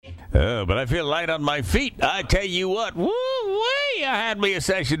But I feel light on my feet. I tell you what, woo-wee, I had me a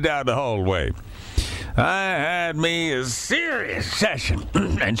session down the hallway. I had me a serious session.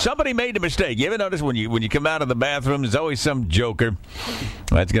 And somebody made a mistake. You ever notice when you come out of the bathroom, there's always some joker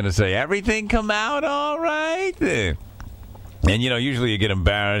that's going to say, everything come out all right? And, usually you get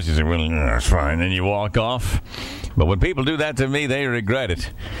embarrassed. You say, well, that's fine. And you walk off. But when people do that to me, they regret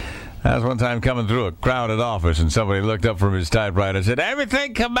it. I was one time coming through a crowded office, and somebody looked up from his typewriter and said,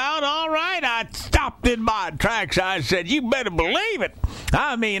 everything come out all right? I stopped in my tracks. I said, you better believe it.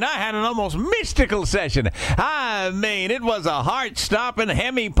 I had an almost mystical session. It was a heart-stopping,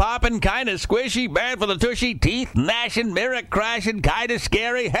 hemi-popping, kind of squishy, bad for the tushy, teeth gnashing, mirror crashing, kind of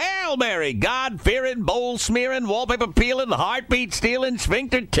scary, Hail Mary, God-fearing, bowl-smearing, wallpaper-peeling, heartbeat-stealing,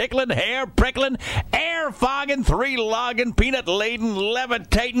 sphincter tickling, hair prickling, air-fogging, three-logging, peanut-laden,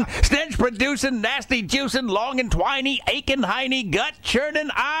 levitating, stench-producing, nasty juicing, long and twiny, aching, hiney, gut-churning,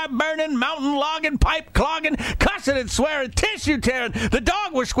 eye-burning, mountain-logging, pipe-clogging, cussing and swearing, tissue-tearing. The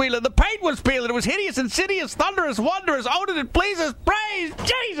dog was squealing. The paint was peeling. It was hideous, insidious, thunderous, wondrous, odin and pleases. Praise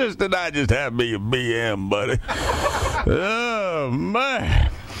Jesus! Did I just have me a BM, buddy? Oh, man.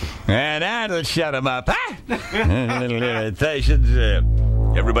 And that'll shut him up. Little irritations.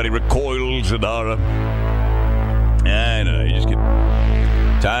 Everybody recoils in horror. I know, you just get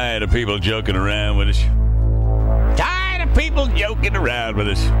tired of people joking around with us. Tired of people joking around with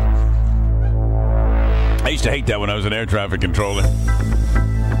us. I used to hate that when I was an air traffic controller.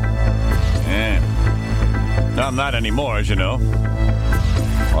 Yeah. No, I'm not anymore, as you know.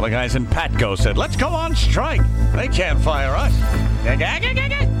 All the guys in Patco said, let's go on strike. They can't fire us.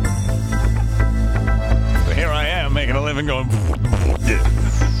 So here I am making a living going...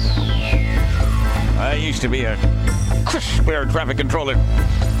 I used to be a crisp air traffic controller.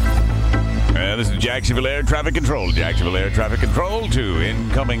 This is Jacksonville Air Traffic Control. Jacksonville Air Traffic Control to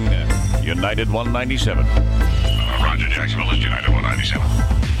incoming United 197. Roger, Jacksonville is United 197.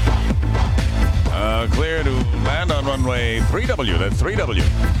 Clear to land on runway 3W. That's 3W.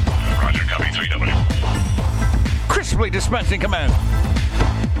 Roger, copy 3W. Crisply dispensing command.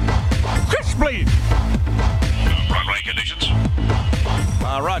 Crisply! Runway conditions?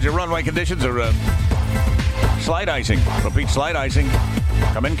 Roger, runway conditions are slight icing. Repeat, slight icing.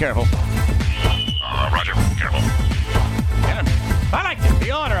 Come in careful. Roger, careful. Yeah. I like it,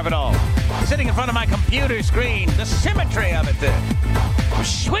 the order of it all. Sitting in front of my computer screen, the symmetry of it there.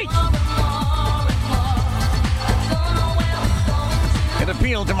 Sweet! It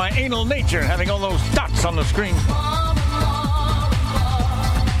appealed to my anal nature, having all those dots on the screen.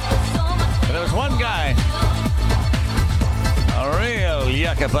 But there was one guy, a real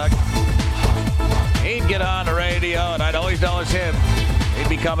yucca-buck. He'd get on the radio, and I'd always know it's him. He'd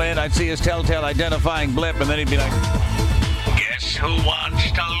be coming in, I'd see his telltale identifying blip, and then he'd be like, guess who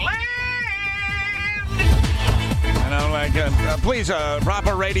wants to land? And I'm like, please,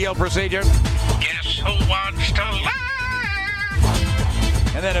 proper radio procedure. Guess who wants to land?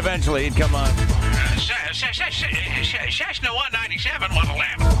 And then eventually he'd come on. Cessna 197 want to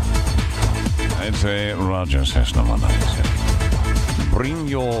land. I'd say, Roger, Cessna 197. Bring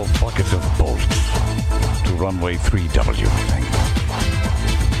your bucket of bolts to runway 3W. Thank you.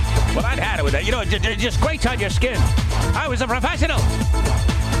 Well, I'd had it with that. It just grates on your skin. I was a professional.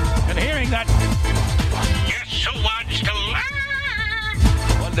 And hearing that, guess who wants to land?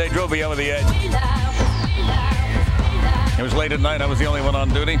 One day drove me over the edge. It was late at night. I was the only one on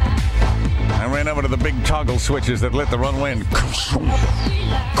duty. I ran over to the big toggle switches that lit the runway and plunged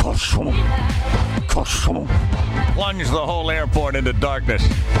the whole airport into darkness.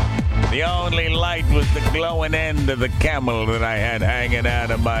 The only light was the glowing end of the camel that I had hanging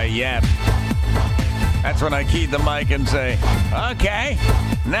out of my yap. That's when I keyed the mic and say, okay,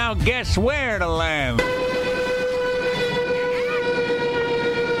 now guess where to land.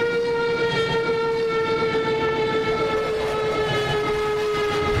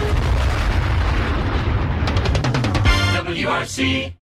 WRC